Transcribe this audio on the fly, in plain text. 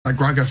like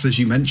Gragas, as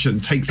you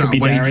mentioned, take that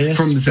away Darius,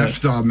 from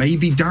Zephyr,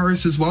 maybe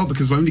Darius as well,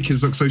 because Lonely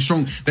Kids look so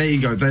strong. There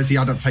you go. There's the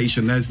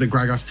adaptation. There's the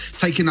Gragas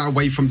taking that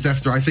away from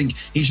Zephyr. I think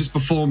he's just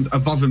performed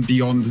above and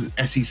beyond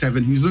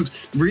SE7, who's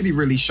looked really,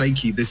 really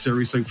shaky this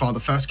series so far. The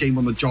first game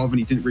on the Jarvan,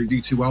 he didn't really do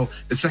too well.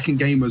 The second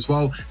game as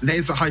well.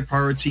 There's a high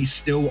priority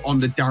still on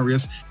the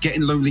Darius,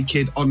 getting Lonely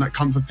Kid on that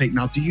comfort pick.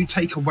 Now, do you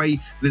take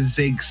away the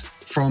Ziggs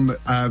from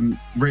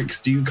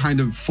RIX? Do you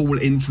kind of fall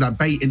into that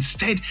bait?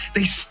 Instead,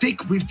 they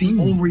stick with the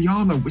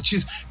Orianna, which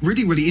is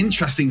really, really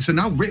interesting. So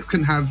now RIX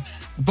can have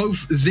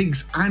both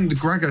Ziggs and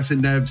Gragas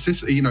in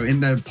their, in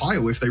their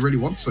pile if they really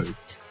want to.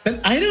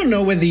 But I don't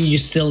know whether you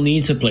still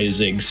need to play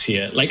Ziggs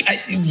here. Like,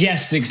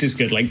 yes, Ziggs is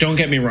good. Like, don't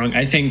get me wrong.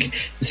 I think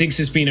Ziggs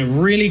has been a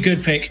really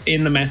good pick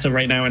in the meta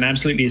right now and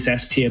absolutely is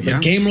S tier. But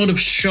GameLord have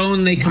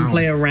shown they can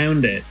play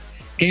around it.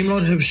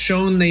 GameLord have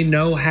shown they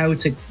know how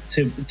to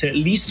at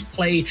least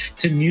play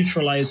to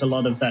neutralize a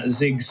lot of that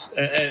Ziggs,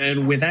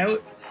 and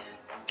without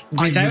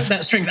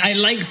that strength. I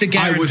like the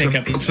Garen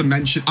pickup.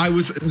 I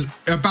was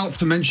about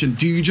to mention,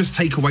 do you just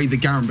take away the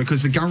Garen?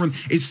 Because the Garen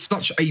is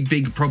such a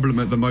big problem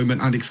at the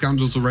moment, and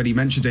Excandle's already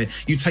mentioned it.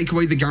 You take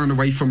away the Garen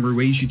away from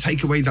Ruiz, you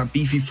take away that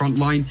beefy front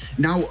line.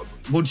 Now,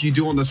 what do you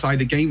do on the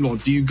side of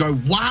GameLord? Do you go,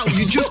 wow,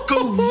 you just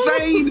go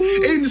Vayne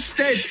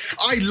instead?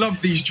 I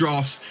love these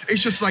drafts.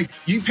 It's just like,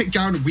 you pick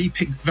Garen, we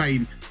pick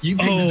Vayne. You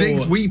pick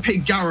Ziggs, we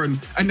pick Garen.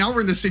 And now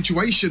we're in a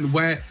situation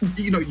where,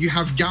 you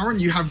have Garen,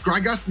 you have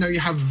Gragas, now you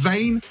have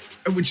Vayne,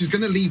 which is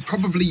going to leave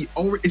probably,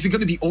 is it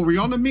going to be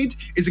Orianna mid?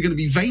 Is it going to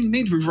be Vayne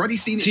mid? We've already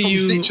seen it from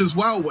Snitch as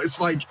well.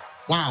 It's like,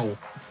 wow.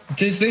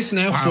 Does this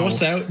now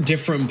force out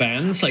different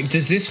bans? Like,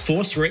 does this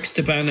force RIX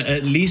to ban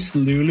at least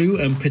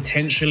Lulu and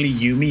potentially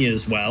Yuumi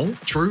as well?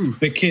 True.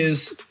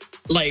 Because,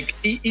 like,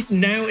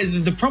 now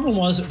the problem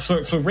was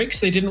for RIX,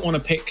 they didn't want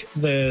to pick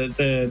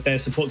their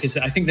support because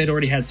I think they'd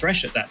already had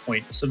Thresh at that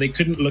point, so they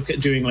couldn't look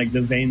at doing like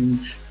the Vayne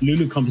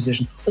Lulu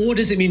composition. Or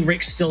does it mean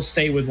RIX still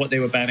stay with what they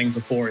were banning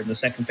before in the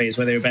second phase,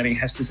 where they were banning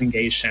Hester's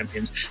engaged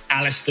champions?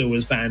 Alistar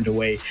was banned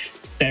away.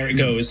 There it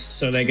goes.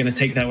 So they're going to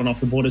take that one off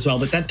the board as well.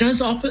 But that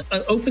does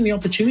open the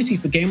opportunity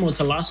for GameLord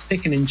to last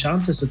pick an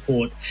Enchanter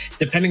support,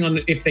 depending on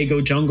if they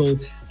go jungle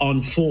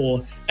on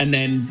 4, and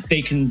then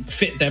they can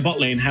fit their bot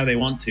lane how they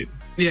want to.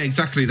 Yeah,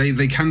 exactly.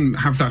 They can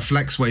have that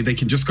flex way. They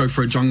can just go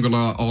for a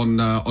jungler on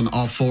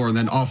R4, and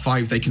then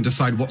R5 they can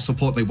decide what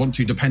support they want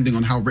to, depending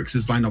on how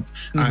RIX's lineup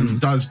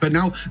does. But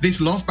now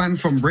this last ban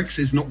from RIX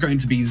is not going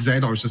to be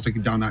Zed. I was just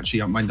looking down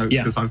actually at my notes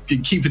because I've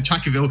been keeping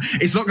track of it.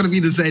 It's not going to be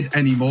the Zed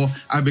anymore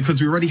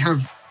because we already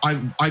have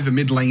either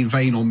mid lane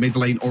Vayne or mid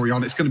lane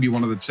Orianna. It's going to be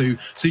one of the two.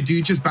 So do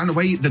you just ban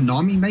away the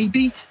Nami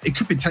maybe? It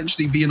could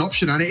potentially be an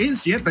option, and it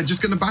is. Yeah, they're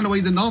just going to ban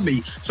away the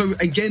Nami. So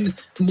again,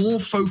 more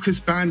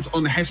focused bans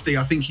on Heste.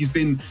 I think he's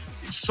been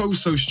so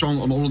strong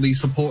on all of these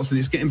supports, and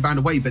it's getting banned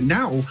away. But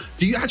now,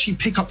 do you actually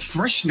pick up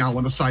Thresh now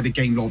on the side of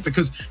GameLord?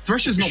 Because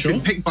Thresh has not been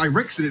picked by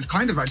RIX, and it's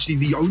kind of actually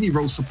the only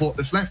role support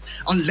that's left,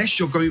 unless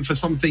you're going for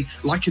something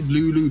like a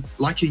Lulu,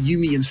 like a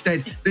Yuumi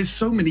instead. There's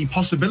so many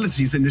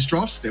possibilities in this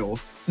draft still.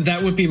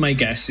 That would be my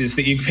guess, is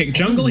that you pick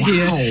jungle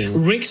here.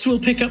 RIX will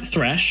pick up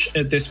Thresh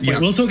at this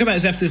point. We'll talk about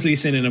Zephyr's Lee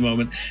Sin in a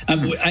moment.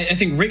 I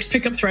think RIX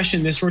pick up Thresh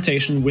in this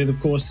rotation with, of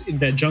course,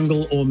 their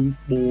jungle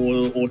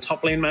or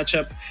top lane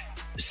matchup.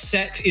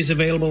 Set is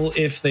available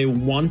if they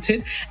want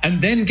it, and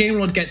then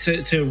GameLord get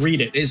to read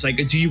it. It's like,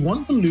 do you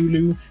want the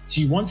Lulu?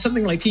 Do you want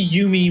something like a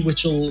Yuumi,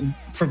 which will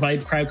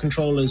provide crowd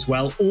control as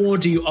well, or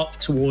do you opt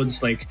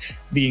towards like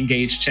the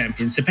engaged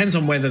champions? Depends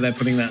on whether they're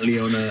putting that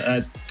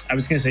Leona. I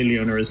was going to say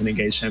Leona as an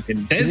engaged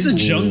champion. There's the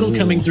jungle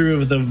coming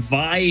through of the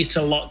Vi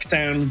to lock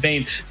down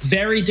Vayne.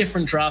 Very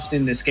different draft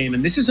in this game,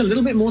 and this is a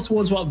little bit more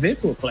towards what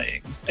Viv were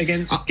playing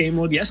against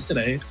GameLord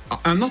yesterday.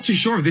 I'm not too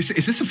sure if this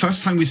is the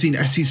first time we've seen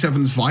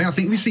SC7's Vi. I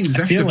think we've seen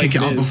Zephyr pick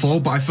it up before,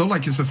 but I feel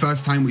like it's the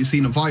first time we've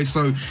seen a Vi.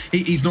 So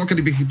he's not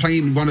going to be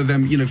playing one of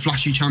them,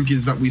 flashy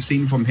champions that we've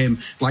seen from him,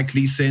 like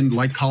Lee Sin,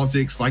 like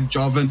Kha'Zix, like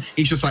Jarvan.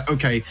 He's just like,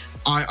 okay,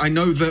 I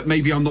know that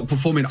maybe I'm not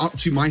performing up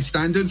to my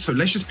standards, so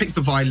let's just pick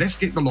the Vi, let's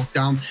get the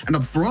lockdown, and a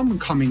Braum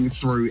coming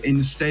through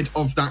instead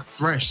of that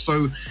Thresh.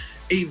 So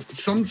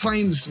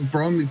sometimes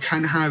Braum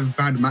can have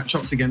bad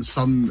matchups against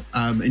some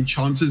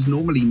enchanters,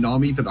 normally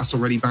Nami, but that's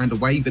already banned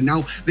away. But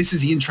now this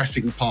is the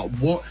interesting part.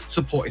 What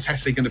support is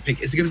Heste going to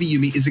pick? Is it going to be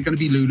Yuumi? Is it going to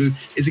be Lulu?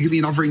 Is it going to be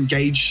another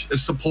engage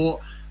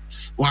support?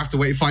 We'll have to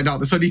wait and find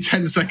out. There's only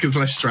 10 seconds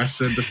less stress,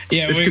 and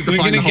this could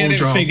define the whole draft. We're going to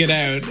get it figured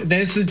out.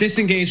 There's the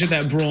disengage of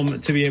that Braum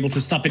to be able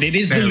to stop it. It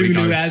is the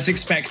Lulu, as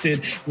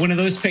expected. One of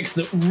those picks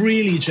that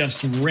really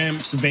just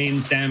ramps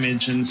Vayne's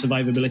damage and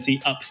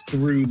survivability up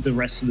through the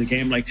rest of the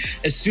game. Like,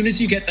 as soon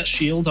as you get that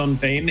shield on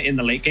Vayne in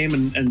the late game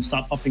and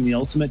start popping the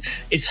ultimate,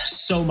 it's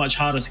so much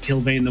harder to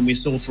kill Vayne than we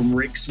saw from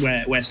RIX,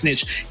 where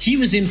Snitch, he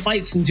was in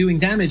fights and doing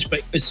damage,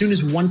 but as soon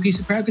as one piece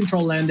of crowd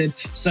control landed,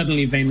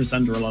 suddenly Vayne was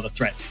under a lot of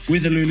threat.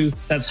 With a Lulu,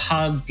 that's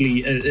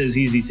hardly as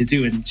easy to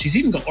do, and she's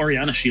even got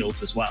Orianna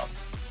shields as well.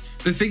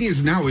 The thing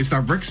is now is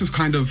that RIX has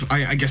kind of,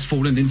 I guess,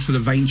 fallen into the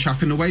Vayne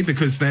trap in a way,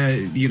 because they're,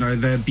 you know,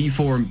 their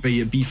B4 and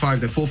B5,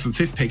 their 4th and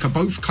 5th pick are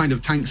both kind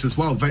of tanks as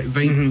well.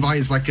 Vayne Vi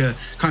is like a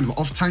kind of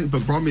off tank,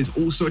 but Brom is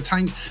also a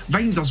tank.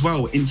 Vayne does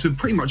well into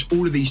pretty much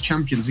all of these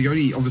champions. The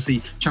only,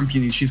 obviously,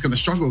 champion she's going to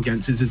struggle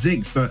against is a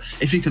Ziggs, but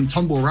if you can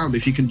tumble around,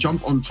 if you can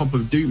jump on top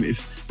of Doom,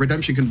 if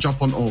Redemption can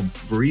jump on, or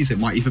Breeze, it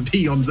might even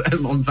be on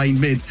Vayne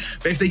mid,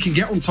 but if they can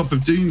get on top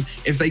of Doom,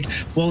 if they...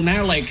 Well,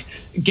 now, like,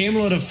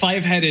 Gamelord have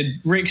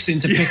 5-headed RIX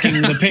into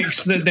picking the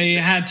picks that they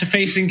had to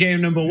face in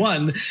game number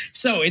 1.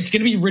 So it's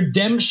going to be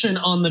Redemption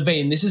on the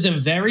Vayne. This is a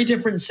very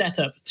different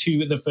setup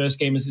to the first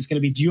game, as it's going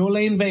to be dual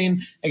lane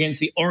Vayne against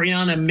the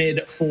Orianna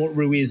mid for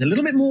Ruiz. A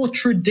little bit more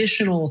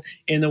traditional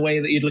in the way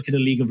that you'd look at a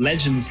League of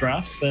Legends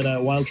draft,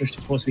 but Wild Rift,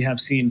 of course, we have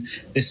seen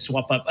this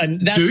swap up,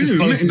 and that's Doom as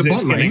close as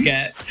it's going to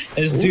get.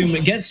 As Doom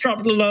gets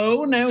dropped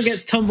low, now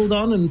gets tumbled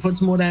on and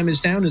puts more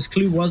damage down, as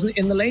Clue wasn't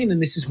in the lane,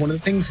 and this is one of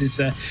the things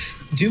is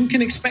Doom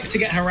can expect to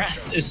get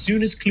harassed as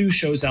soon as Clue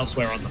shows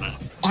elsewhere on the map.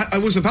 I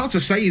was about to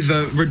say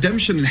that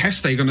Redemption and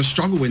Heste are going to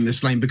struggle in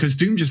this lane, because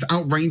Doom just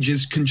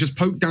outranges, can just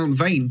poke down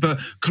Vayne, but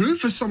Clue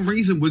for some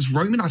reason was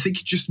roaming. I think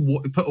he just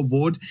put a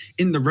ward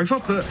in the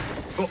river, but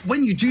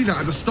when you do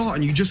that at the start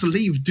and you just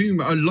leave Doom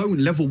alone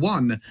level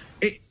 1,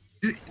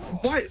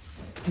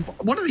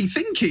 what are they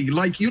thinking?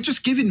 Like, you're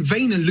just giving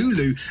Vayne and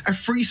Lulu a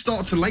free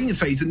start to lane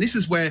phase, and this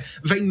is where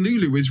Vayne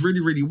Lulu is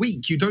really, really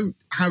weak. You don't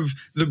have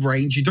the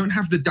range, you don't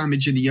have the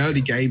damage in the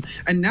early game,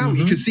 and now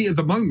you can see at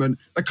the moment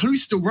that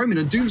Clue's still roaming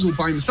and Doom's all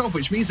by himself,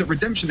 which means that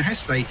Redemption and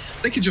Heste,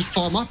 they could just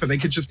farm up and they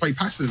could just play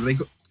passive. They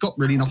got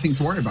really nothing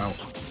to worry about.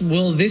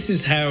 Well, this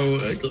is how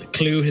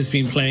Clue has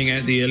been playing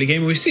out the early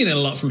game. We've seen it a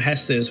lot from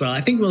Heste as well.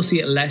 I think we'll see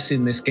it less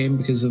in this game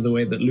because of the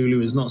way that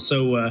Lulu is not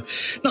so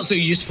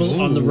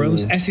useful on the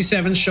roams.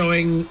 SE7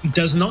 showing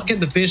does not get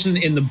the vision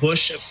in the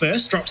bush at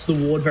first, drops the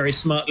ward very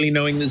smartly,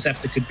 knowing that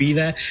Zefta could be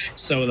there.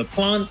 So the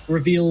plant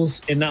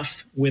reveals enough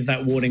with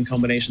that warding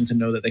combination to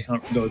know that they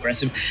can't go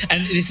aggressive.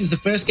 And this is the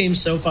first game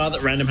so far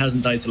that Random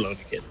hasn't died to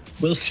Lonely Kid.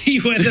 We'll see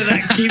whether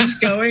that keeps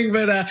going,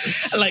 but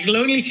like,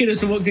 Lonely Kid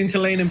has walked into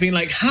lane and been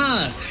like,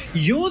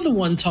 you're the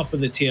one top of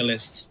the tier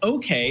lists.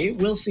 Okay,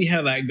 we'll see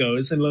how that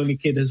goes. And Lonely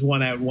Kid has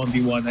won out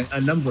 1v1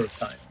 a number of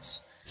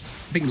times.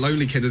 I think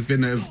Lonely Kid has been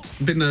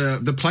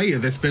the player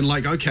that's been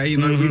like, okay, you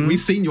know, we've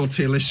seen your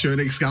tier list,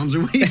 Shurnix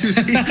Scoundrel.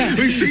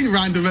 We've seen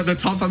Random at the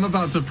top. I'm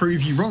about to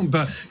prove you wrong.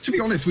 But to be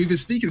honest, we've been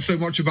speaking so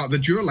much about the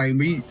dual lane.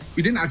 We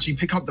didn't actually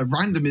pick up that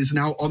Random is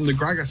now on the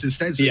Gragas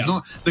instead. So it's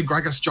not the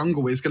Gragas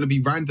jungle, it's going to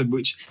be Random,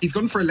 which he's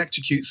gone for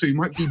Electrocute. So he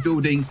might be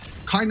building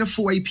kind of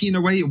full AP in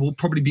a way. It will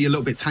probably be a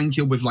little bit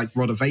tankier with like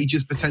Rod of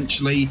Ages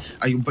potentially,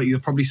 but you'll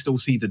probably still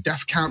see the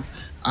Death Cap.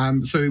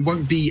 So it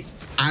won't be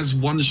as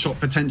one-shot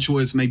potential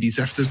as maybe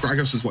Zefta's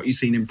Gragas was what you've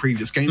seen in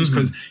previous games,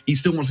 because he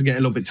still wants to get a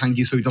little bit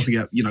tanky so he doesn't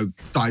get, you know,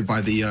 died by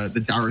the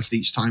Darius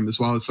each time as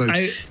well. So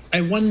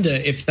I wonder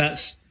if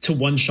that's to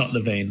one-shot the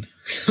Vayne.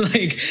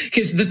 Like,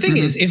 because the thing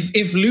is,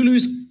 if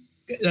Lulu's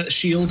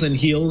shields and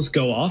heals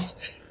go off,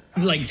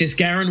 like, this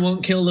Garen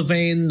won't kill the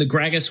Vayne, the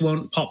Gragas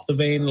won't pop the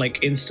Vayne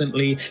like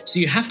instantly. So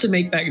you have to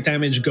make that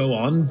damage go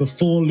on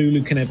before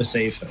Lulu can ever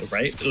save her,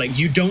 right? Like,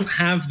 you don't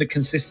have the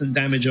consistent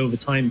damage over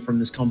time from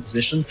this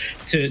composition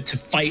to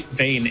fight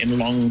Vayne in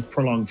long,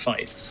 prolonged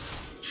fights.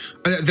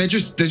 They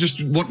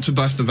just want to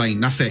burst the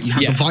Vayne. That's it. You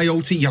have the Vi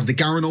ulti, you have the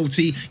Garen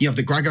ulti, you have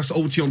the Gragas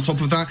ulti on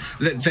top of that.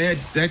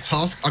 Their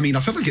task, I mean,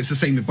 I feel like it's the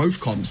same with both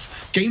comps.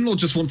 Gamelord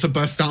just wants to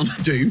burst down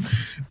Doom.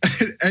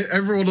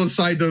 Everyone on the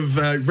side of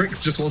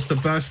RIX just wants to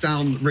burst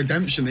down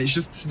Redemption. It's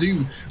just to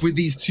do with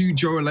these two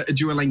dual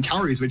lane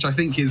carries, which I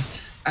think is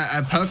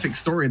a perfect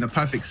story and a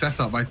perfect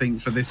setup, I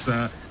think, for this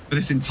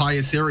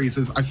entire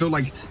series. I feel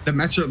like the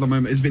meta at the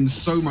moment has been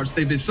so much,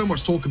 there's been so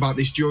much talk about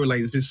this dual lane.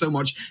 There's been so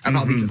much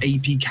about these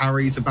AP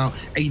carries, about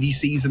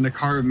ADCs and the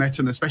current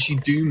meta, and especially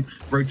Doom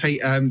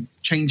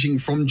changing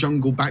from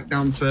jungle back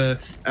down to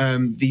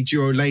the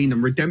duo lane,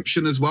 and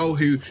Redemption as well,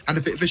 who had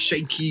a bit of a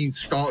shaky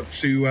start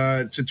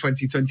to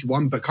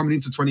 2021, but coming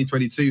into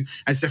 2022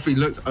 has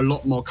definitely looked a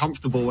lot more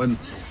comfortable. And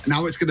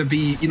now it's going to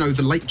be, you know,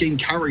 the late game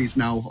carries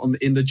now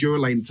in the duo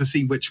lane to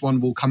see which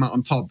one will come out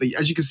on top. But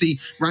as you can see,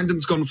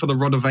 Random's gone for the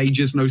Rod of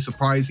Ages, no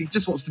surprise. He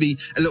just wants to be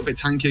a little bit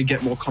tankier,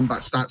 get more combat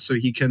stats, so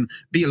he can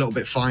be a little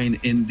bit fine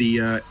in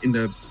the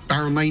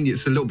Baron lane.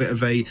 It's a little bit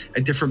of a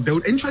different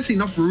build. Interesting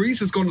enough, Ruiz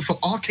has gone for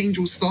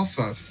Archangel Staff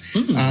first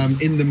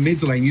in the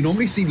mid lane. You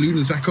normally see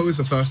Luna's Echo as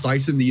the first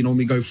item that you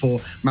normally go for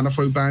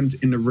Manifold Band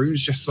in the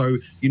runes, just so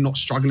you're not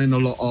struggling a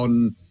lot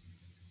on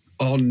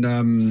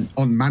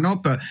mana.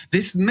 But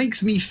this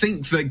makes me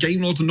think that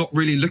Gamelord are not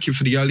really looking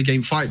for the early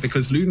game fight,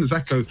 because Luna's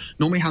Echo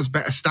normally has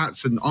better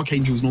stats and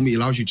Archangels normally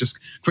allows you just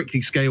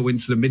quickly scale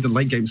into the mid and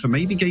late game. So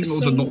maybe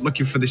Gamelord are not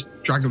looking for this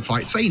dragon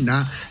fight. Saying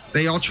that,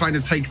 they are trying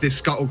to take this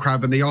Scuttle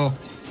Crab, and they are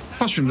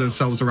posturing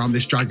themselves around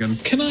this dragon.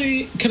 Can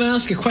I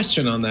ask a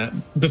question on that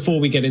before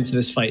we get into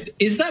this fight?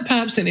 Is that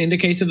perhaps an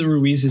indicator that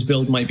Ruiz's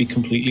build might be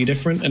completely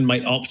different and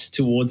might opt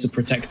towards a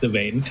protect the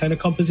vein kind of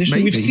composition?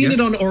 Maybe, we've seen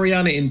it on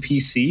Orianna in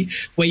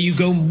PC, where you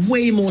go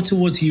way more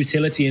towards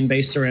utility and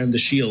based around the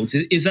shields.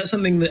 Is that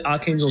something that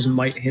Archangels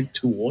might hint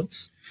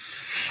towards?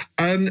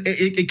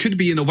 It could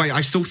be in a way.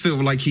 I still feel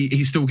like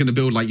he's still going to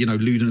build like, you know,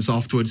 Ludens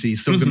afterwards.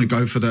 He's still going to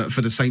go for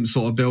the same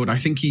sort of build. I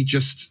think he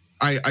just.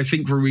 I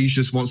think Ruiz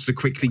just wants to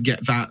quickly get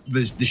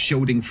the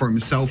shielding for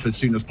himself as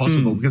soon as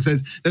possible, because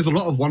there's a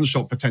lot of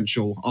one-shot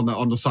potential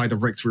on the side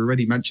of RIX. We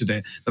already mentioned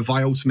it. The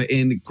Vi ultimate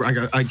in,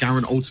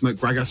 Garen ultimate,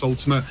 Gragas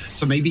ultimate.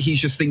 So maybe he's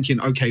just thinking,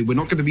 okay, we're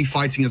not going to be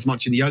fighting as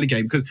much in the early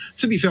game, because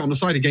to be fair, on the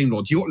side of Game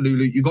Lord, you got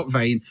Lulu, you got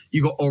Vayne,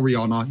 you got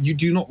Orianna. You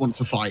do not want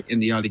to fight in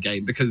the early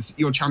game because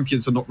your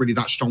champions are not really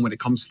that strong when it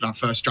comes to that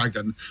first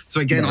dragon. So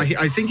again,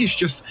 I think it's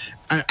just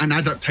an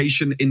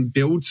adaptation in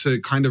build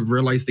to kind of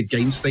realize the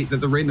game state that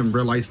they're in and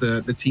realize the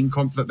team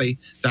comp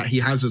that he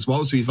has as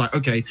well. So he's like,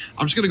 okay,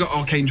 I'm just going to go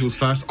Archangels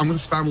first. I'm going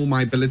to spam all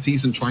my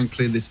abilities and try and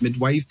clear this mid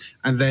wave,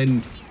 and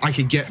then I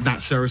could get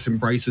that Ceres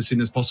Embrace as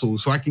soon as possible.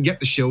 So I can get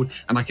the shield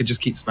and I can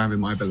just keep spamming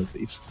my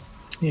abilities.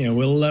 Yeah,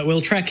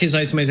 we'll track his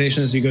itemization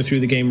as we go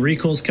through the game.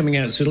 Recall's coming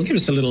out, so it'll give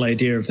us a little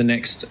idea of the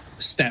next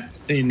step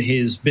in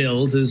his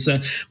build, as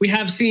we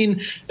have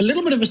seen a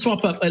little bit of a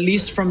swap up, at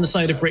least from the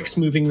side of RIX,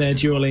 moving their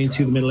duo lane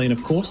to the middle lane,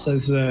 of course,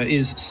 as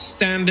is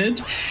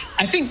standard.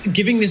 I think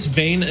giving this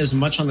Vayne as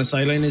much on the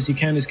side lane as you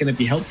can is going to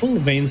be helpful.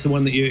 Vayne's the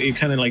one that you're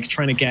kind of like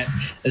trying to get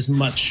as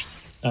much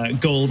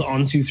gold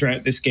onto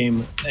throughout this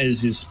game,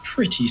 as is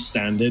pretty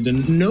standard,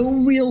 and no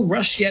real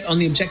rush yet on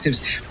the objectives.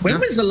 When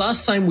was the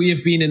last time we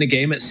have been in a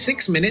game at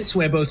 6 minutes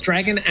where both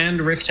Dragon and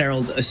Rift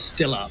Herald are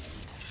still up?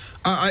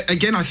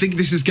 Again, I think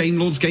this is Game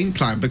Lord's game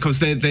plan, because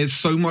there's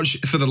so much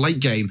for the late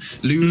game.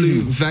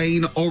 Lulu,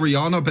 Vayne,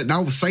 Orianna, but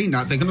now saying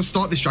that, they're going to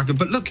start this dragon.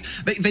 But look,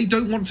 they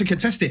don't want to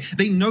contest it.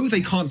 They know they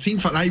can't team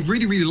fight. I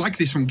really, really like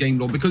this from Game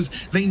Lord, because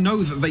they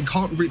know that they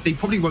can't. They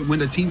probably won't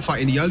win a team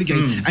fight in the early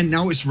game. And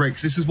now it's RIX.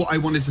 This is what I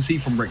wanted to see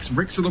from RIX.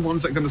 RIX are the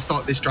ones that are going to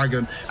start this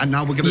dragon, and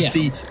now we're going to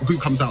see who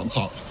comes out on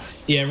top.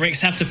 Yeah, RIX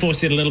have to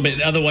force it a little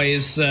bit.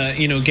 Otherwise,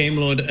 you know, Game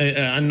Lord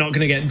are not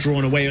going to get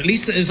drawn away. At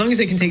least as long as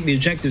they can take the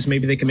objectives,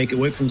 maybe they can make it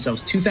work for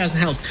themselves. 2,000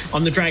 health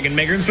on the Dragon.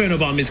 Mega Inferno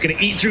Bomb is going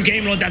to eat through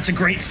Game Lord. That's a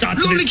great start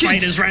to this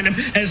fight, as Random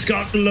has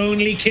got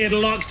Lonely Kid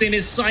locked in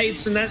his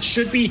sights, and that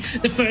should be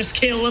the first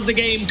kill of the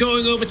game,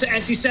 going over to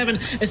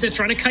SE7 as they're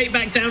trying to kite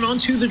back down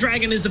onto the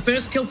Dragon. As the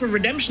first kill for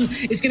Redemption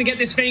is going to get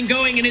this Vayne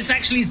going, and it's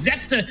actually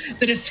Zefter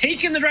that has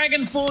taken the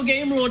Dragon for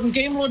Game Lord, and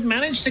Game Lord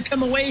managed to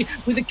come away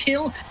with a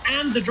kill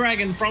and the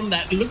Dragon from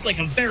that. It looked like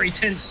a very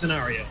tense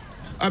scenario.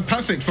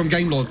 Perfect from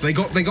Game Lord. They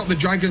got the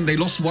dragon. They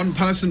lost one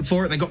person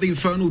for it. They got the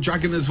Infernal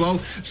Dragon as well.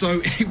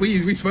 So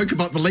we spoke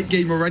about the late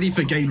game already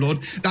for Game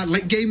Lord. That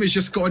late game has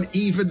just gotten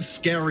even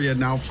scarier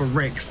now for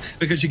RIX,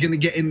 because you're going to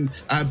get in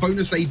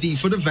bonus AD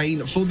for the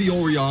Vayne, for the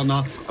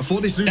Orianna, for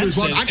this Lulu as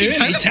well. Actually,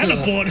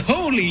 teleport.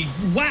 Holy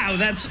wow,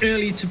 that's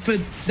early for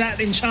that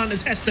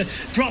Enchantress. Hester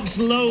drops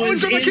low,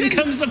 and in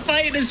comes the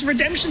fight as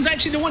Redemption's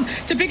actually the one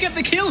to pick up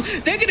the kill.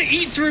 They're going to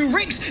eat through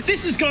RIX.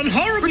 This has gone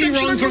horribly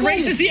wrong for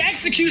RIX, as the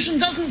execution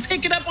doesn't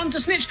pick it up onto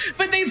Snitch,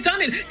 but they've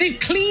done it. They've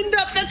cleaned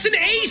up. That's an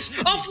ace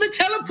off the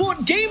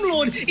teleport. Game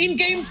Lord in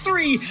game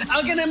 3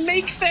 are going to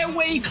make their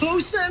way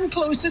closer and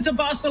closer to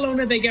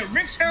Barcelona. They get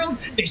Rift Herald.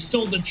 They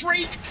stole the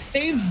Drake.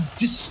 They've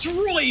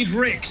destroyed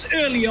RIX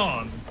early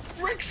on.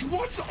 RIX,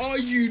 what are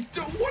you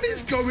doing? What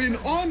is going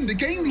on? The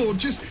Game Lord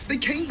they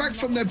came back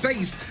from their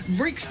base.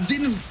 RIX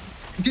didn't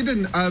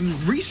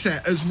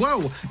reset as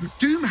well.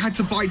 Doom had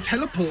to buy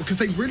teleport because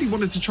they really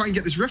wanted to try and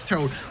get this Rift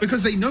Herald,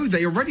 because they know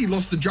they already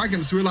lost the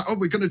dragon. So we're like, oh,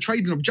 we're going to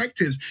trade in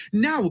objectives.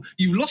 Now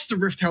you lost the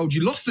Rift Herald,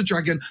 you lost the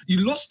dragon,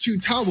 you lost 2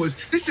 towers.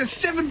 This is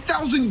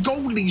 7,000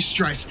 gold lead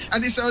stress,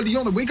 and it's early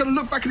on. And we're going to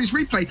look back at this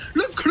replay.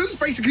 Look, Clue's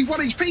basically 1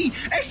 HP.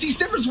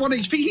 SC7's 1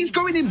 HP. He's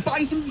going in by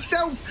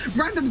himself.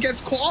 Random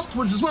gets caught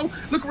afterwards as well.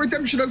 Look at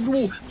Redemption over the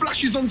wall.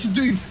 Flashes onto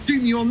Doom.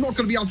 Doom, you're not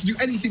going to be able to do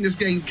anything this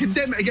game.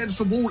 Condemn against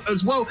the wall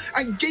as well.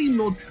 And Game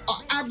Lord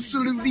are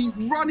absolutely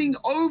running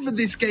over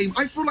this game.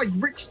 I feel like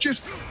RIX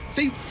just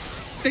they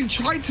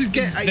tried to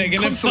get a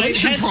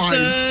consolation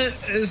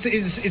prize.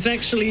 Is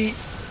actually,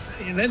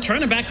 they're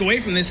trying to back away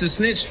from this as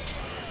Snitch,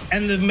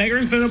 and the Mega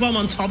Inferno Bomb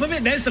on top of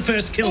it. There's the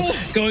first kill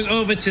going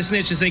over to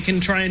Snitch as they can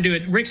try and do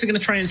it. RIX are going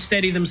to try and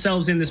steady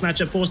themselves in this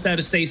matchup, forced out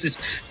of stasis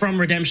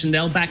from Redemption.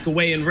 They'll back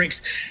away, and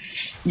RIX,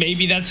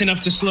 maybe that's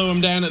enough to slow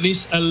them down at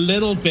least a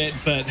little bit.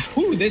 But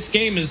this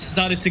game has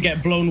started to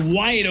get blown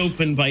wide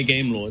open by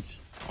Game Lord.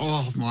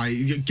 Oh my,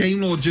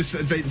 Game Lord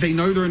they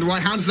know they're in the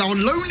right hands now,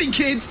 and Lonely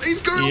Kid is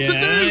going on to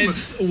Doom.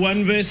 It's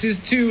 1 versus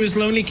 2 as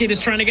Lonely Kid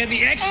is trying to get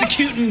the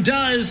execute and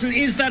does. And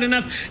is that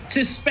enough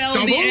to spell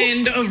the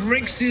end of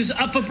RIX's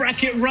upper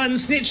bracket run?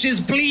 Snitch is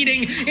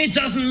bleeding. It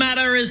doesn't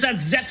matter, as that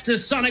Zefter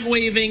Sonic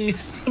waving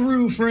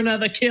through for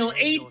another kill.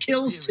 8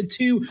 kills to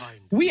 2.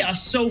 We are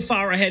so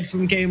far ahead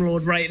from Game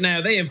Lord right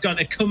now. They have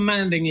got a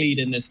commanding lead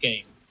in this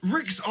game.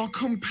 RIX are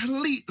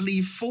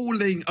completely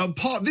falling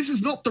apart. This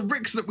is not the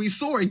RIX that we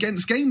saw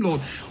against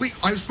Gamelord.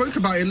 I spoke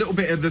about it a little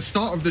bit at the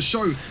start of the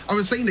show. I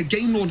was saying that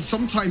Gamelord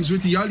sometimes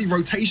with the early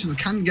rotations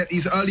can get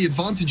these early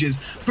advantages,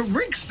 but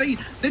RIX,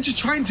 they're just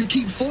trying to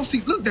keep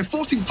forcing. Look, they're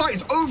forcing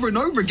fights over and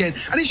over again,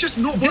 and it's just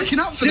not working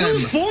out for them.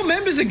 There's still 4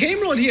 members of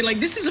Gamelord here. Like,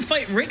 this is a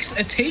fight RIX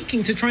are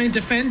taking to try and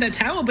defend their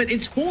tower, but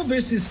it's 4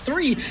 versus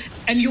 3,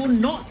 and you're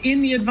not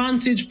in the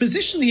advantage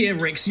position here,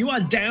 RIX. You are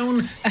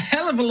down a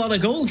hell of a lot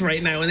of gold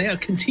right now, and they are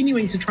continuing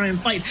to try and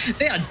fight.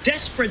 They are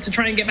desperate to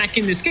try and get back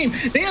in this game.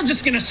 They are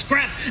just going to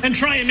scrap and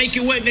try and make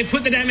it work. They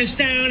put the damage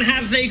down.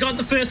 Have they got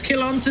the first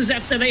kill onto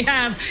Zefter? They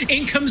have.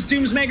 In comes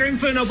Doom's Mega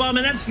Inferno Bomb,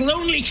 and that's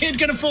Lonely Kid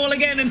going to fall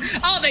again. And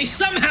are they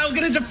somehow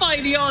going to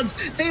defy the odds?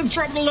 They've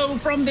dropped low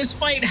from this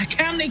fight.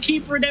 Can they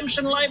keep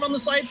Redemption alive on the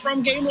side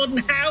from Gamelord? And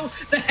how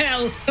the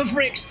hell have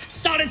RIX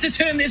started to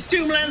turn this?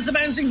 Doom lands the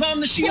bouncing bomb.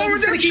 The shield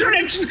is going to keep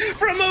Redemption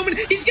for a moment.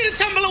 He's going to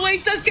tumble away.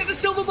 Does get the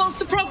silver balls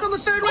to proc on the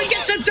third one.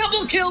 Gets a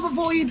double kill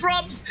before he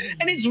drops.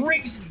 And it's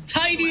RIX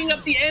tidying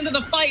up the end of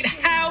the fight.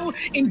 How,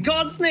 in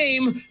God's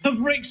name, have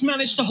RIX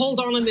managed to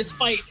hold on in this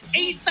fight?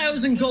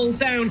 8,000 gold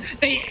down.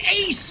 They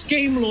ace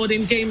Gamelord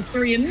in game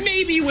 3, and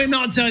maybe we're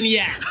not done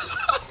yet.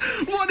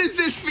 What is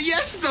this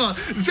fiesta?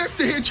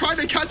 Zefter here trying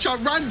to catch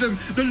up random.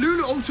 The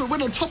Lulu ultimate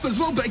went on top as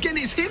well, but again,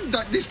 it's him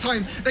that this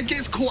time that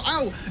gets caught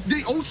out.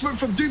 The ultimate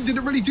from Doom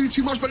didn't really do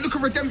too much, but look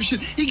at Redemption.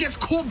 He gets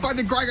caught by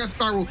the Gragas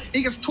barrel.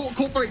 He gets caught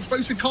by the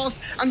explosive cast,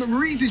 and the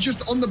Reese is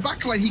just on the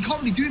backline. He can't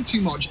really do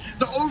too much.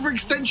 The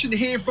overextension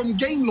here from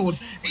Gamelord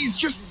is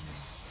just...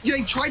 Yeah,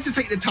 they tried to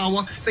take the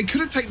tower. They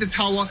couldn't take the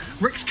tower.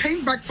 RIX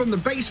came back from the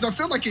base, and I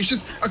feel like it's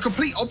just a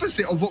complete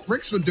opposite of what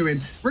RIX were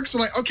doing. RIX were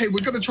like, okay,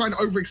 we're going to try and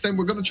overextend.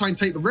 We're going to try and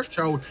take the Rift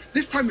Herald.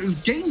 This time it was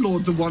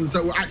Gamelord the ones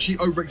that were actually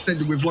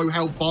overextended with low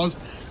health bars.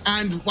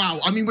 And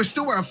wow, I mean, we're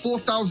still at a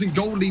 4,000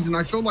 gold lead, and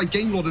I feel like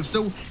Gamelord is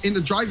still in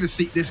the driver's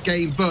seat this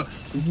game. But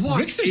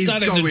what is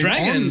going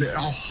on?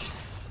 Oh.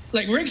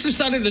 Like, RIX have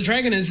started the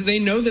Dragon as they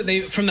know that they,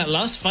 from that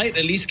last fight,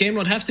 at least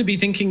Gamelord have to be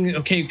thinking,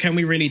 okay, can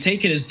we really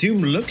take it? As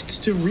Doom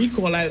looked to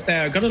recall out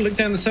there. Got to look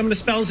down the summoner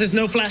spells. There's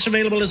no flash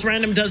available as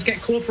Random does get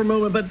caught for a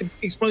moment, but the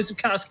explosive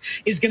cask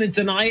is going to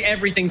deny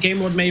everything.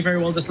 Gamelord may very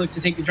well just look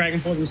to take the Dragon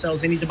for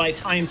themselves. They need to buy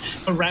time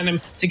for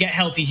Random to get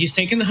healthy. He's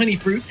taken the Honey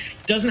Fruit,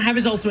 doesn't have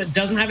his ultimate,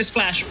 doesn't have his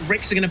flash.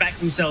 RIX are going to back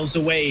themselves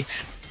away.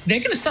 They're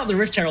going to start the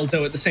Rift Herald,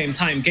 though, at the same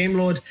time.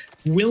 Gamelord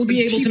will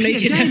be able to make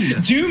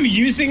it. Doom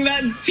using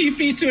that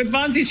TP to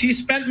advantage. He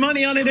spent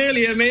money on it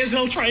earlier. May as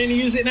well try and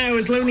use it now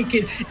as Lonely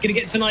Kid. Going to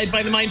get denied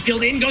by the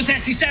minefield. In goes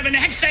SC7.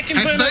 Hextech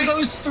Inferno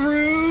goes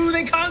through.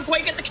 They can't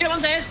quite get the kill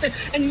onto Hester.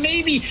 And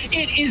maybe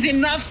it is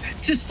enough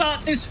to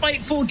start this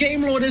fight for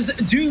Gamelord as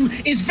Doom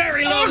is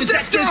very low.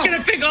 Zefter's going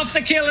to pick off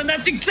the kill. And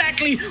that's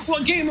exactly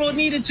what Gamelord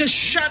needed to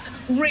shut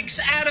RIX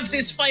out of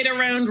this fight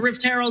around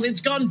Rift Herald. It's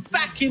gone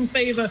back in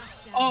favor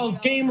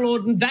of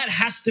Gamelord, and that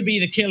has to be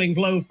the killing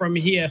blow from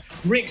here.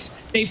 RIX,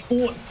 they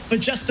fought for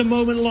just a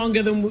moment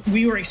longer than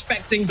we were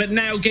expecting, but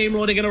now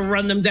Gamelord are going to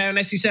run them down.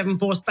 SC7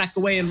 forced back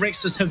away, and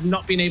RIX just have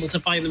not been able to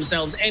find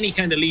themselves any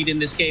kind of lead in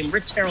this game.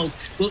 Rift Herald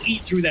will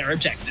eat through their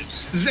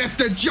objectives.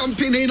 Zefter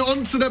jumping in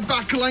onto the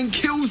backline,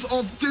 kills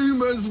off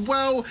Doom as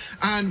well,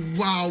 and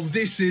wow,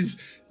 this is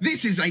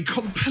a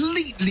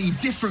completely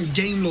different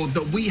Gamelord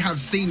that we have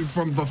seen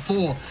from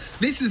before.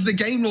 This is the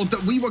Gamelord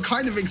that we were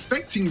kind of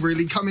expecting,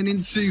 really, coming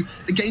into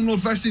the Gamelord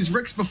versus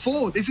RIX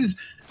before. This is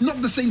not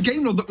the same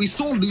Gamelord that we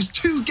saw lose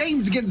 2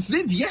 games against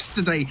Viv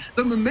yesterday.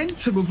 The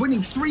momentum of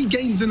winning 3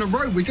 games in a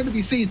row. We're going to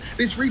be seeing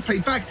this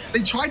replay back. They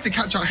tried to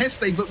catch out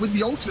Heste, but with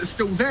the ultimate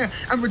still there,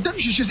 and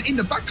Redemption's just in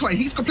the backline.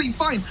 He's completely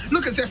fine.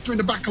 Look at Zefter in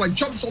the backline,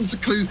 jumps onto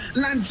Clue,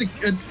 lands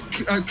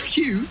a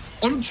Q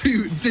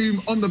onto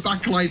Doom on the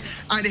backline,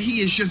 and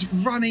he is just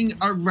running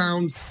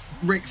around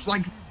RIX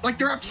like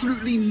they're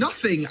absolutely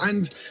nothing.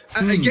 And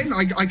again,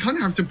 I kind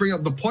of have to bring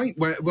up the point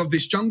of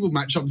this jungle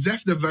matchup,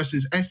 Zefter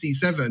versus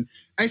SE7.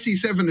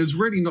 SE7 has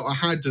really not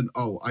had an,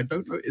 I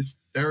don't know, is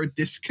there a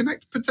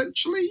disconnect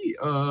potentially?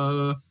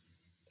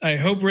 I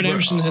hope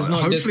Redemption has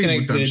not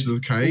disconnected.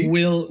 Okay.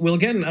 We'll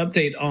get an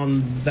update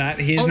on that.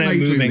 He is now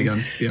moving.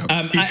 Yeah,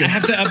 I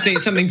have to update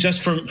something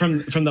just from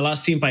the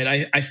last team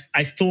fight.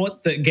 I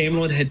thought that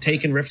Gamelord had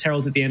taken Rift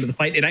Herald at the end of the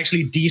fight. It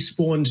actually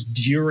despawned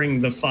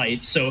during the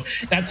fight, so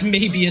that's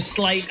maybe a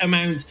slight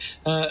amount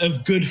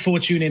of good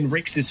fortune in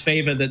RIX's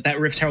favor that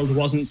Rift Herald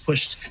wasn't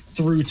pushed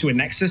through to a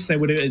Nexus. That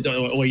would have,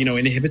 or an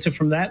inhibitor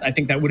from that. I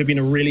think that would have been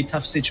a really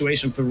tough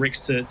situation for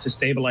RIX to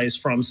stabilize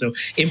from. So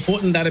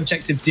important that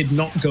objective did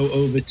not go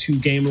over to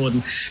Gamelord.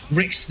 And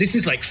RIX, this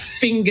is like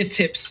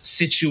fingertips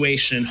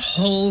situation,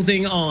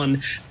 holding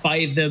on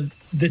by the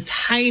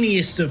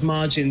tiniest of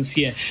margins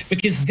here,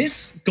 because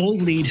this gold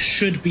lead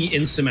should be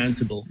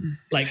insurmountable.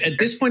 Like at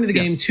this point of the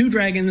game, 2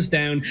 dragons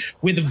down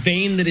with a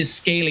Vayne that is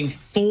scaling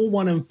 4,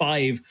 1, and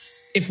 5.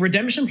 If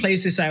Redemption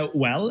plays this out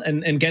well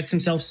and gets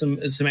himself some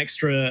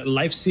extra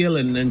lifesteal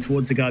and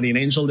towards the Guardian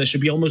Angel, there should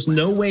be almost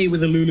no way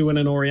with a Lulu and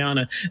an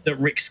Orianna that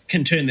RIX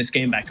can turn this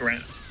game back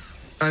around.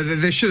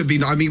 There should have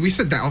been. I mean, we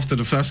said that after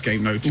the first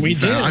game, though. To be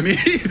fair, I mean,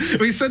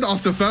 we said that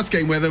after the first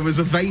game where there was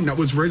a Vayne that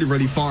was really,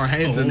 really far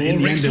ahead. And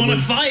in the end, want to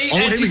fight.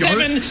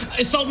 SC7,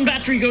 Assault and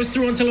Battery goes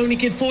through until Lonely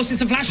Kid forces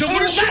the flash over.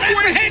 That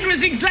overhead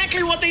was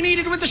exactly what they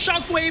needed with the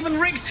Shockwave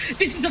and RIX.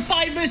 This is a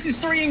 5 versus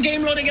 3 in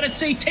game. They're gonna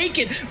say, take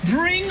it,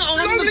 bring on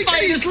the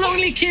fight. This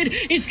Lonely Kid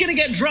is gonna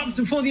get dropped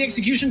before the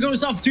execution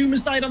goes off. Doom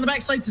has died on the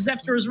backside to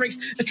Zefter as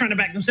RIX. They're trying to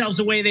back themselves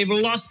away. They've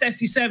lost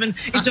SC7.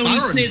 It's only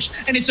Snitch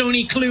and it's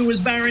only Clue as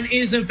Baron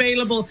is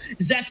available.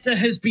 Zefter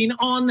has been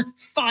on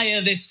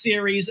fire this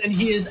series, and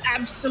he is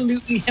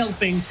absolutely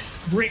helping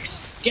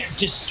RIX get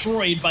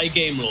destroyed by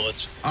Game Lord.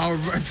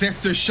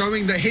 Zefter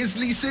showing that his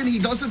Lee Sin, he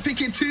doesn't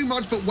pick it too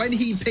much, but when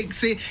he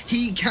picks it,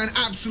 he can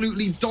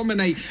absolutely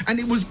dominate. And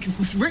it was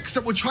RIX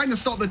that were trying to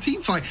start the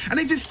team fight, and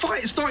they've been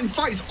starting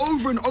fights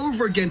over and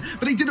over again,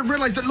 but they didn't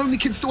realize that Lonely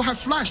Kid still had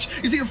flash.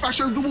 He's going to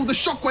flash over the wall, the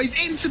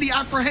Shockwave into the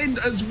apprehend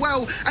as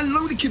well, and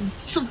Lonely Kid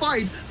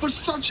survived for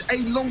such a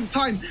long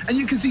time. And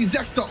you can see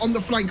Zefter on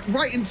the flank,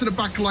 right into the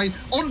back line,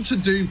 onto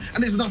Doom,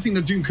 and there's nothing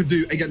that Doom could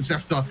do against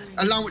Zefter.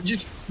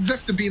 Just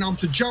Zefter being able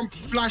to jump,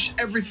 flash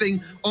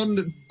everything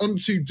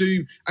onto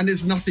Doom, and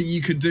there's nothing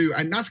you could do.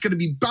 And that's going to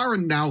be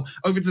Baron now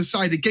over to the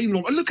side of Game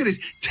Lord. And look at this,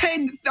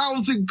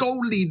 10,000 goal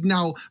lead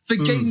now for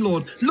Game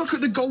Lord. Look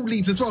at the goal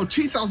leads as well.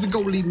 2,000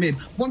 goal lead mid,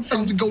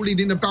 1,000 goal lead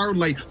in the Baron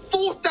lane,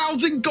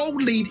 4,000 goal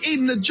lead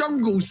in the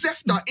jungle.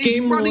 Zefter is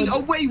running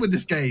away with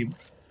this game.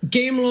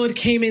 Game Lord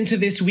came into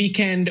this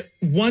weekend,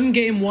 won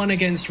game 1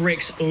 against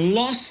RIX,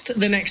 lost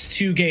the next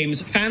 2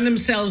 games, found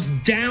themselves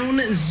down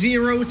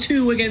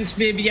 0-2 against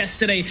Viv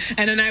yesterday,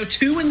 and are now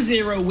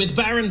 2-0 with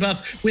Baron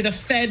buff, with a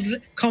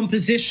fed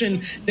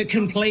composition that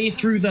can play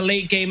through the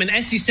late game, and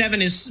SC7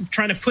 is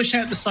trying to push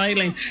out the side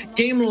lane.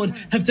 Game Lord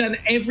have done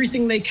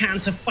everything they can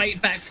to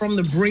fight back from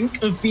the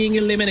brink of being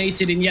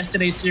eliminated in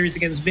yesterday's series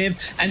against Viv,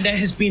 and there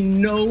has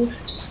been no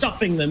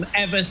stopping them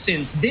ever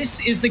since.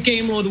 This is the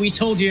Game Lord we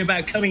told you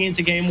about coming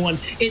into game 1.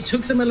 It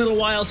took them a little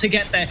while to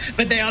get there,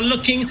 but they are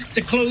looking to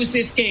close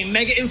this game.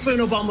 Mega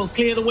Inferno Bomb will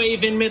clear the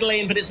wave in mid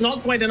lane, but it's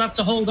not quite enough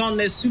to hold on.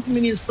 There's super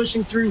minions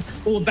pushing through,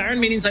 or Baron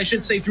minions, I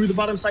should say, through the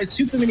bottom side.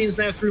 Super minions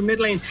now through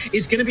mid lane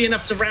is going to be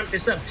enough to ramp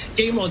this up.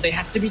 Game Lord, they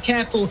have to be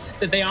careful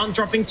that they aren't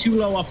dropping too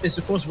low off this.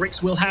 Of course,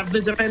 RIX will have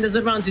the defender's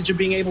advantage of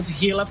being able to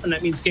heal up, and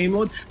that means Game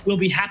Lord will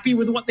be happy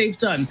with what they've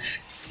done.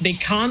 They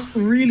can't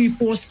really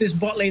force this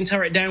bot lane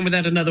turret down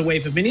without another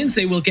wave of minions.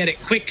 They will get it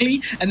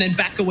quickly and then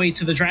back away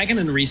to the dragon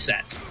and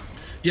reset.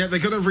 Yeah, they're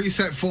going to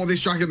reset for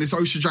this dragon, this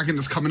ocean dragon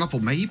that's coming up, or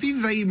maybe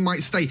they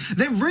might stay.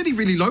 They're really,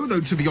 really low, though,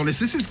 to be honest.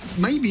 This is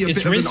maybe a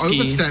bit of an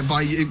overstep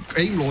by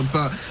Game Lord,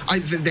 but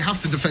they have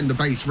to defend the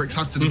base. RIX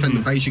have to defend the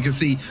base. You can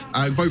see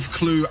both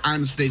Clue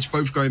and Snitch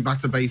both going back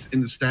to base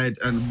instead,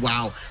 and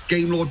wow.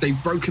 Game Lord,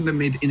 they've broken the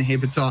mid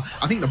inhibitor.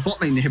 I think the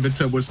bot lane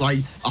inhibitor was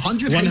like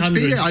 100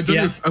 HP. I don't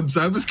know if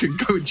observers can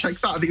go and check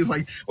that. I think it's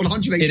like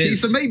 100 HP,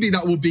 so maybe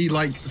that will be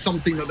like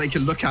something that they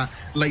can look at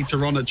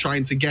later on at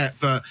trying to get,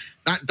 but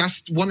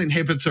that's 1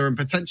 inhibitor and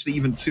potentially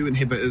even 2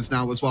 inhibitors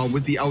now as well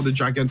with the Elder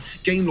Dragon.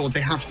 Game Lord,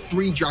 they have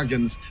 3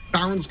 dragons.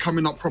 Baron's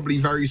coming up probably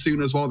very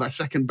soon as well. That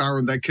second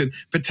Baron that could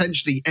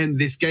potentially end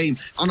this game.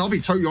 And I'll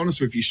be totally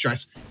honest with you,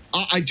 Stress,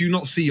 I do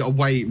not see a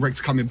way RIX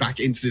coming back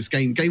into this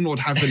game. Game Lord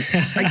having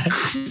like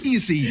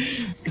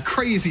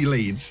crazy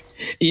leads.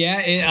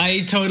 Yeah,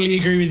 I totally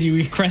agree with you.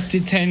 We've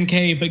crested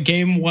 10K, but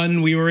game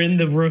 1, we were in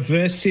the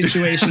reverse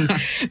situation.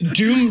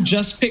 Doom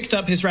just picked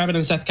up his Rabbit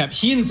and Death Cap.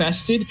 He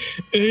invested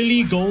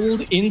early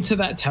gold into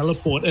that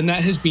teleport, and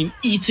that has been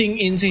eating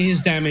into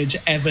his damage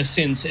ever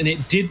since, and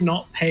it did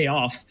not pay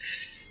off.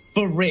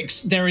 For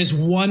RIX, there is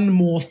 1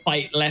 more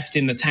fight left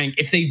in the tank.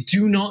 If they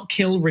do not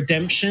kill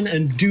Redemption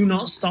and do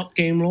not stop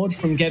Game Lord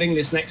from getting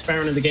this next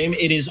Baron of the game,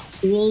 it is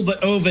all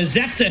but over.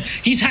 Zefter,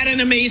 he's had an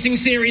amazing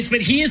series,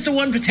 but he is the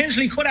one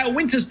potentially caught out.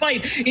 Winter's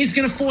Bite is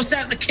going to force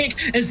out the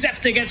kick as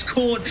Zefter gets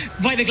caught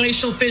by the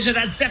Glacial Fissure.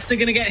 That's Zefter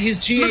going to get his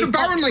GA. Look at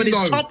Baron lane, but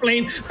his top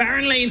lane,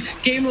 Baron lane,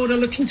 Game Lord are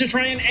looking to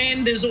try and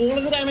end as all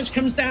of the damage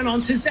comes down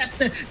onto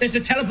Zefter. There's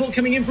a teleport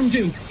coming in from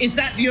Doom. Is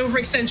that the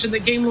overextension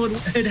that Game Lord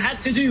had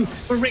to do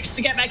for RIX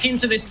to get back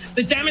into this?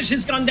 The damage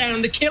has gone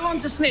down, the kill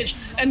onto Snitch,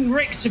 and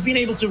RIX have been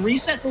able to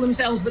resettle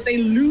themselves, but they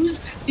lose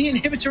the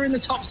inhibitor in the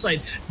top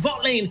side.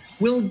 Bot lane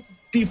will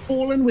be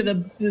fallen with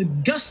a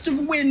gust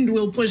of wind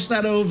will push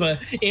that over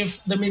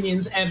if the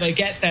minions ever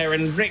get there,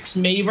 and RIX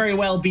may very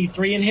well be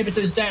 3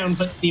 inhibitors down,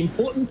 but the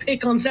important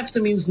pick on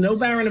Zefter means no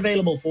Baron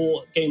available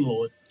for Game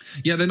Lord.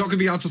 Yeah, they're not going to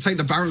be able to take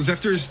the Baron.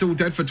 Zefter is still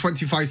dead for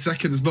 25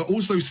 seconds, but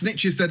also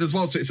Snitch is dead as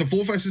well, so it's a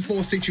 4 versus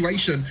 4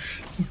 situation.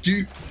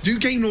 Do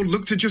Game Lord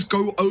look to just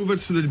go over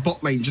to the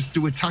bot lane just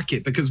to attack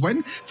it? Because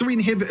when 3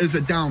 inhibitors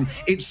are down,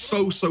 it's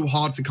so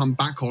hard to come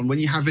back on when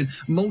you're having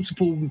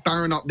multiple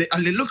Baron up there.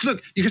 Look,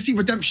 you can see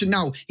Redemption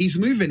now. He's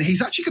moving.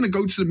 He's actually going to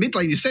go to the mid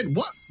lane. You said,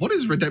 what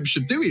is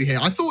Redemption doing here?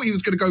 I thought he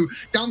was going to go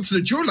down to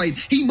the dual lane.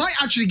 He might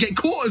actually get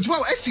caught as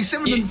well.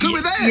 SC7 and Glue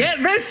are there. Yeah,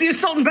 there's the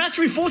Assault and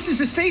Battery forces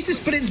the stasis,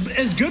 but it's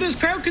as good good as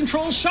crowd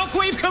control.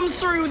 Shockwave comes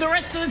through. The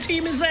rest of the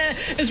team is there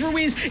as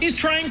Ruiz is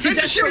trying to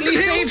desperately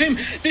save him.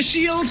 The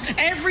shield,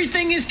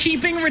 everything is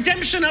keeping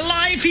Redemption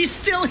alive. He's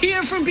still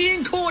here from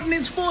being caught, and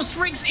it's forced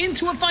RIX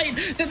into a fight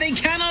that they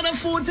cannot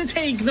afford to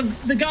take.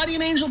 The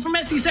Guardian Angel from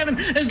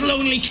SC7 as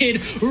Lonely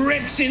Kid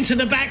rips into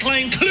the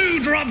backline. Clue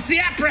drops the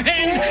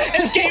apprehend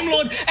as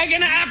Gamelord are going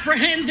to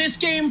apprehend this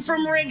game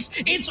from RIX.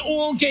 It's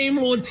all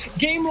Gamelord.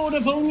 Gamelord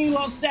have only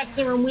lost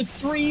Scepter, and with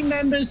 3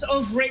 members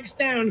of RIX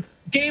down,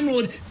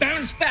 Gamelord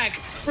bounced back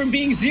from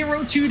being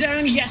 0-2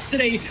 down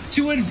yesterday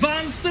to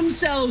advance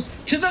themselves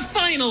to the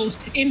finals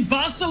in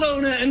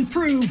Barcelona and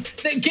prove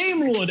that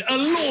Gamelord are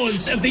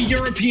lords of the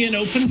European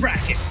Open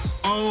bracket.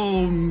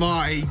 Oh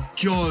my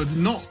God,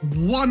 not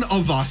one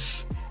of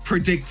us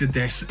predicted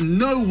this.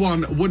 No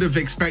one would have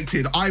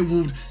expected.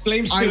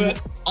 Blame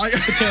Stuart.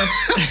 It's a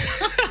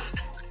curse.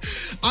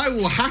 I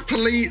will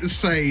happily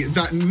say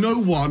that no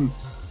one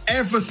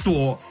ever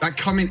thought that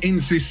coming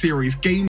into this series,